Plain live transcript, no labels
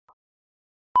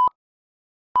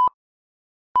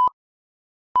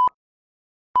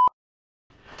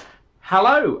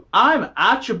Hello, I'm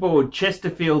Archibald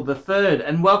Chesterfield III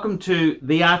and welcome to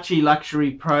the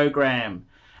ArchieLuxury program.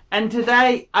 And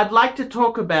today I'd like to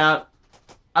talk about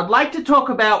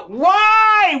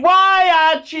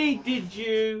why Archie did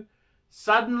you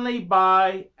suddenly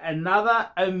buy another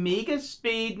Omega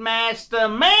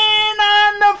Speedmaster? Man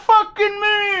on the fucking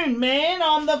moon, man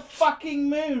on the fucking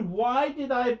moon. Why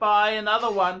did I buy another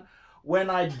one when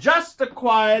I just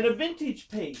acquired a vintage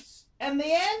piece? And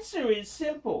the answer is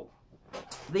simple.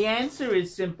 The answer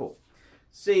is simple.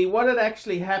 See, what had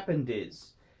actually happened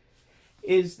is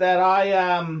that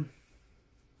I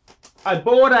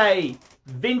bought a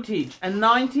vintage, a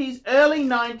 90s, early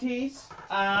 90s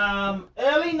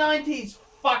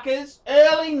fuckers,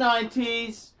 early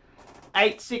 90s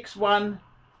 861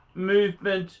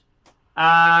 movement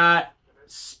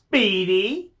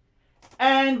Speedy,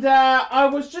 and I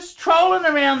was just trolling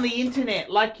around the internet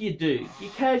like you do, you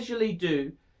casually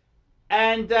do.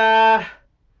 And I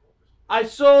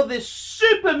saw this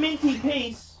super minty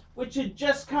piece which had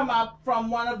just come up from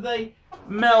one of the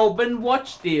Melbourne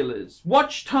watch dealers.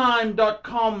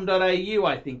 Watchtime.com.au,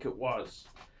 I think it was.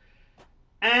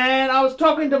 And I was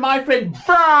talking to my friend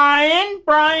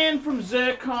Brian from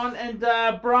Zircon, and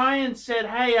Brian said,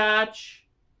 "Hey Arch,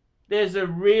 there's a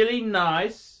really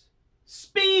nice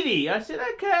Speedy." I said,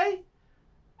 "Okay."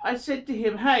 I said to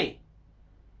him, "Hey,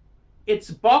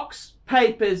 it's box,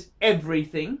 papers,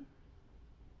 everything."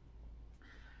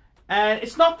 And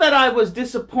it's not that I was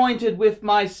disappointed with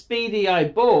my Speedy I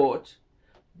bought,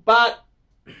 but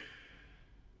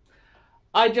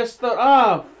I just thought,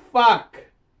 oh, fuck.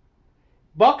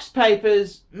 Box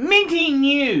papers, minty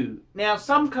new. Now,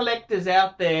 some collectors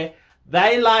out there,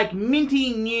 they like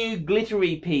minty new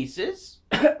glittery pieces,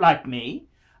 like me.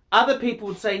 Other people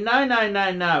would say, no,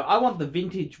 I want the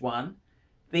vintage one.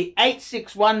 The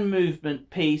 861 movement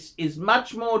piece is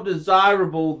much more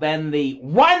desirable than the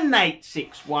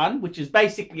 1861, which is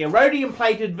basically a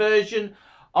rhodium-plated version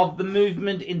of the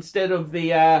movement instead of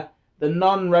the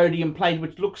non-rhodium plate,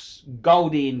 which looks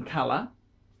goldy in colour.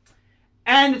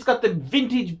 And it's got the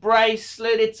vintage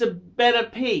bracelet. It's a better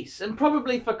piece. And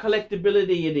probably for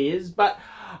collectability it is. But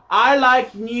I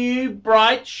like new,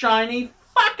 bright, shiny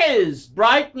fuckers.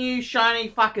 Bright, new, shiny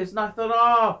fuckers. And I thought,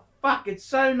 oh, fuck, it's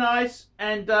so nice.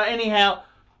 And anyhow,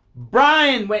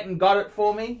 Brian went and got it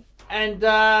for me. And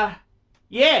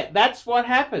yeah, that's what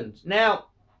happened. Now,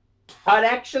 I'd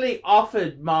actually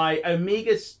offered my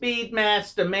Omega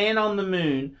Speedmaster Man on the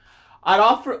Moon. I'd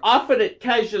offered it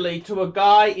casually to a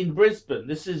guy in Brisbane.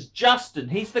 This is Justin.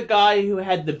 He's the guy who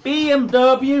had the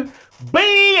BMW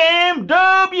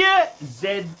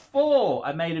Z4.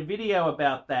 I made a video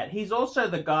about that. He's also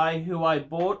the guy who I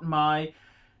bought my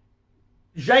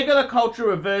Jaeger Culture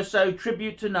Reverso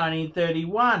Tribute to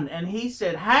 1931. And he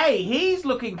said, hey, he's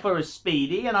looking for a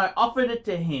Speedy. And I offered it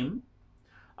to him.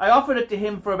 I offered it to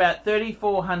him for about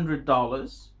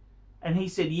 $3,400. And he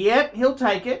said, yep, he'll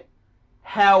take it.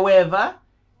 However,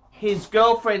 his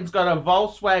girlfriend's got a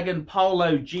Volkswagen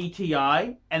Polo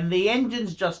GTI and the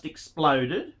engine's just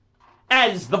exploded,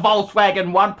 as the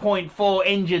Volkswagen 1.4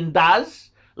 engine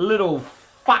does, little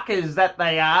fuckers that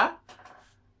they are.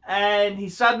 And he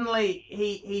suddenly,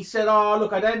 he said, oh,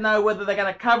 look, I don't know whether they're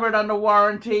going to cover it under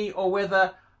warranty or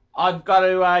whether I've got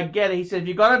to get it. He said, if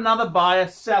you've got another buyer,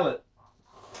 sell it.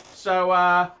 So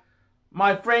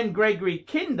my friend Gregory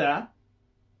Kinder,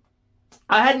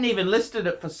 I hadn't even listed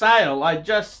it for sale. I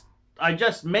just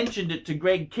mentioned it to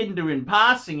Greg Kinder in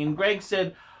passing, and Greg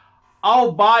said,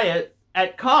 I'll buy it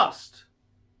at cost.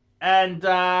 And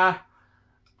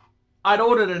I'd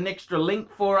ordered an extra link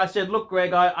for it. I said, look,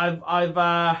 Greg,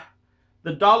 the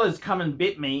dollar's come and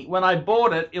bit me. When I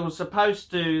bought it, it was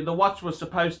supposed to, the watch was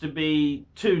supposed to be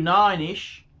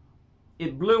 2.9-ish.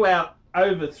 It blew out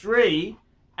over 3,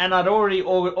 and I'd already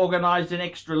organized an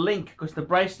extra link because the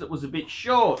bracelet was a bit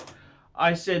short.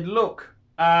 I said, look,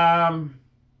 as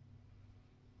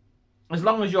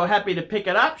long as you're happy to pick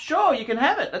it up, sure, you can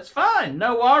have it. That's fine.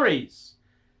 No worries.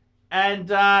 And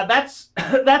that's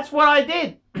what I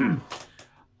did.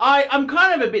 I'm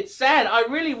kind of a bit sad. I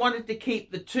really wanted to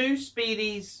keep the two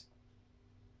Speedies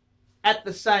at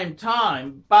the same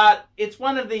time, but it's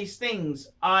one of these things.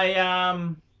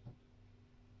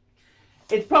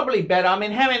 It's probably better. I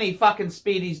mean, how many fucking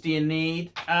Speedies do you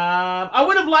need? I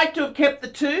would have liked to have kept the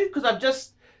two because I've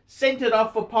just sent it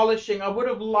off for polishing. I would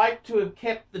have liked to have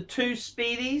kept the two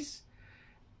Speedies.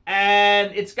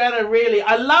 And it's going to really...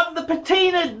 I love the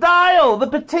patina dial. The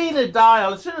patina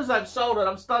dial. As soon as I've sold it,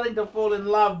 I'm starting to fall in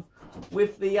love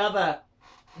with the other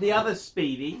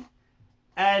Speedy.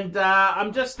 And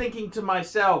I'm just thinking to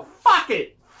myself, fuck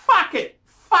it.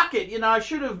 fuck it. You know,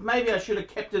 maybe I should have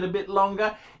kept it a bit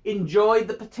longer. Enjoyed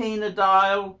the patina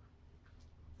dial.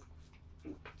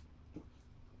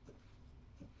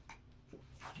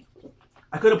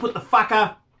 I could have put the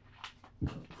fucker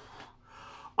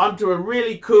onto a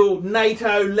really cool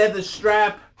NATO leather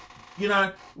strap. You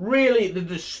know, really the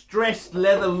distressed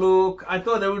leather look. I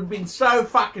thought it would have been so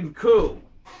fucking cool.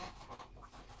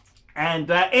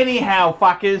 And anyhow,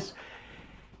 fuckers.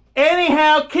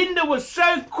 Anyhow, Kinder was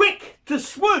so quick to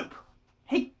swoop.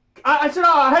 I said,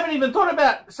 oh, I haven't even thought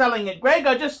about selling it, Greg.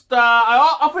 I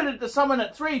offered it to someone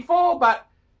at 3-4, but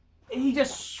he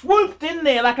just swooped in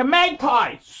there like a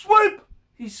magpie. Swoop!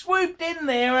 He swooped in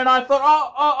there, and I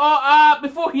thought,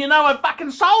 before you know, I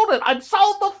fucking sold it. I'd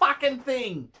sold the fucking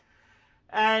thing.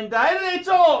 And it's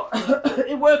all,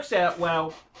 it works out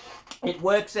well. It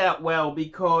works out well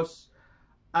because,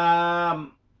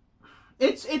 it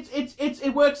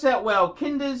works out well.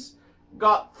 Kinder's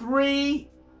got three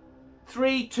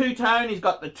two-tone. He's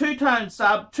got the two-tone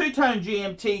sub, two-tone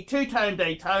GMT, two-tone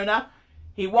Daytona.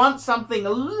 He wants something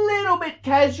a little bit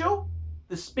casual.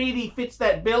 The Speedy fits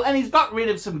that bill, and he's got rid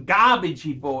of some garbage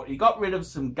he bought. He got rid of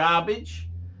some garbage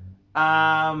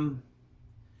to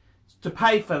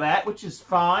pay for that, which is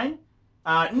fine.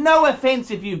 No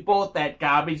offense if you've bought that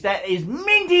garbage. That is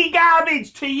minty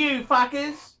garbage to you,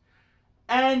 fuckers.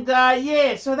 And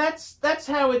yeah, so that's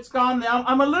how it's gone.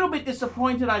 I'm a little bit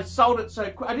disappointed I sold it so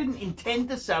quick. I didn't intend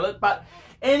to sell it, but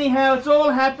anyhow, it's all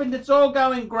happened. It's all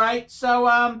going great.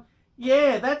 So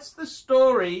yeah, that's the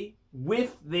story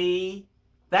with the.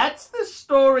 That's the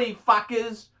story,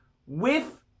 fuckers,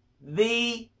 with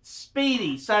the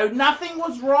Speedy. So nothing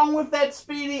was wrong with that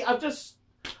Speedy.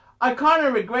 I kind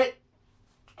of regret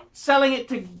selling it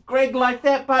to Greg like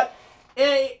that, but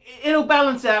it'll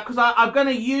balance out because I'm going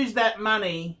to use that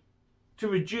money to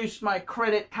reduce my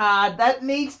credit card. That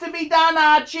needs to be done,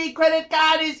 Archie. Credit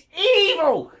card is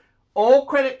evil. All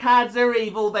credit cards are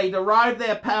evil. They derive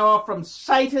their power from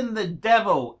Satan the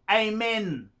devil.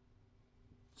 Amen.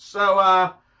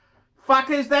 So,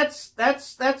 fuckers, that's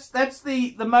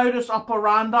the modus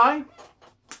operandi.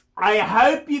 I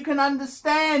hope you can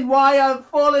understand why I've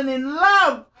fallen in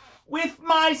love with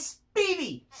my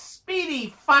Speedy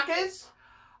fuckers.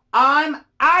 I'm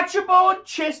Archibald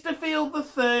Chesterfield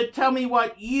III. Tell me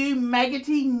what you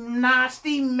maggoty,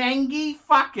 nasty, mangy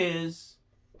fuckers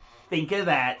think of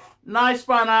that. Nice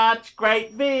one, Arch.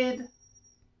 Great vid.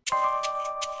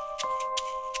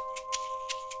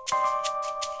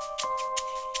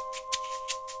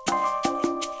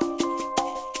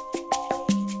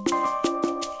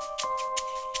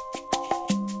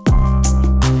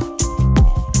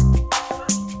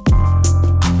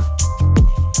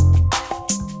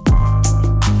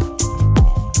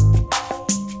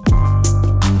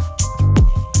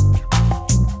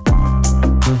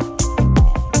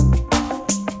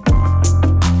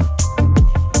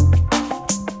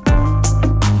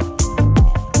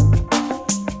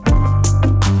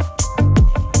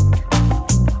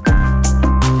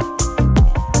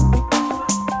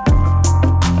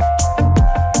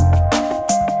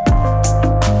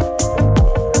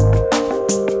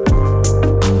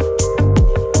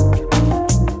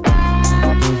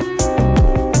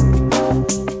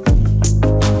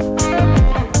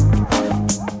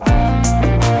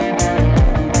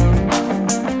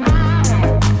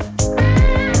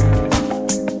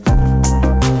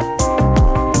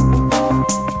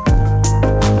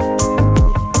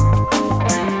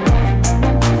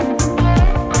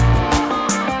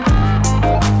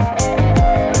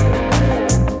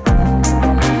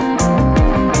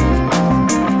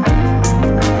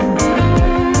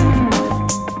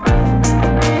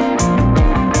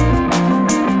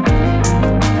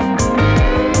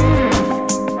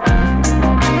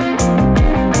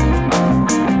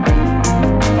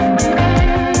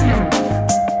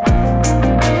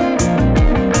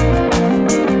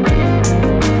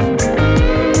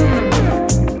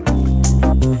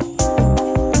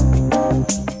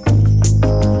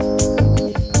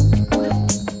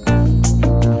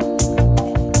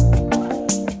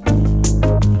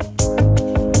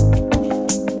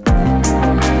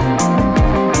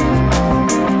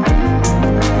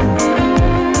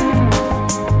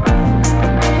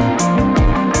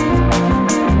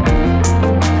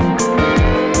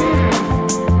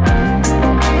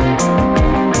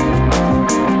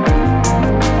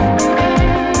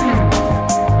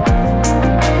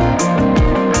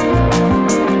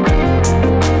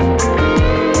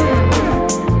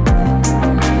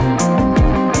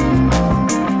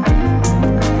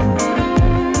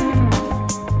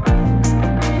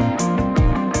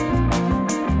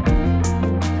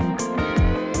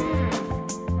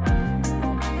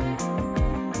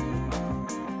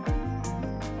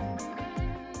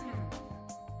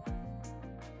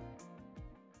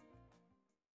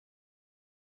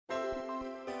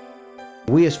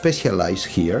 We specialize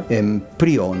here in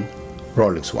pre-owned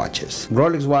Rolex watches.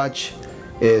 Rolex watch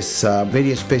is a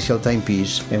very special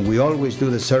timepiece, and we always do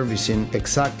the servicing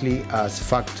exactly as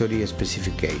factory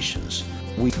specifications.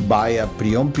 We buy a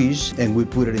pre-owned piece and we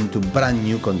put it into brand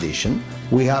new condition.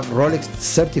 We have Rolex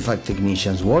certified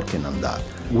technicians working on that.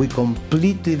 We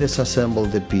completely disassemble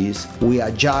the piece, we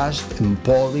adjust and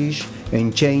polish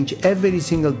and change every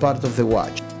single part of the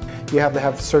watch. You have to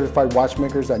have certified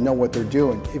watchmakers that know what they're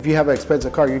doing. If you have an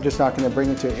expensive car, you're just not going to bring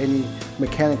it to any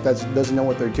mechanic that doesn't know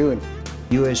what they're doing.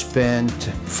 You spend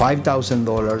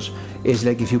 $5,000, it's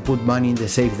like if you put money in the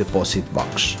safe deposit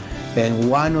box. And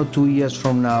 1 or 2 years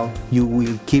from now, you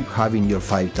will keep having your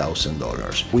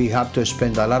 $5,000. We have to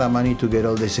spend a lot of money to get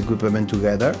all this equipment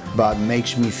together, but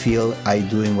makes me feel I'm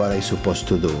doing what I'm supposed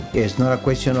to do. It's not a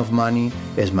question of money,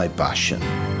 it's my passion.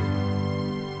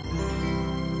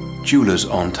 Jewelers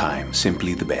on time,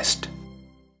 simply the best.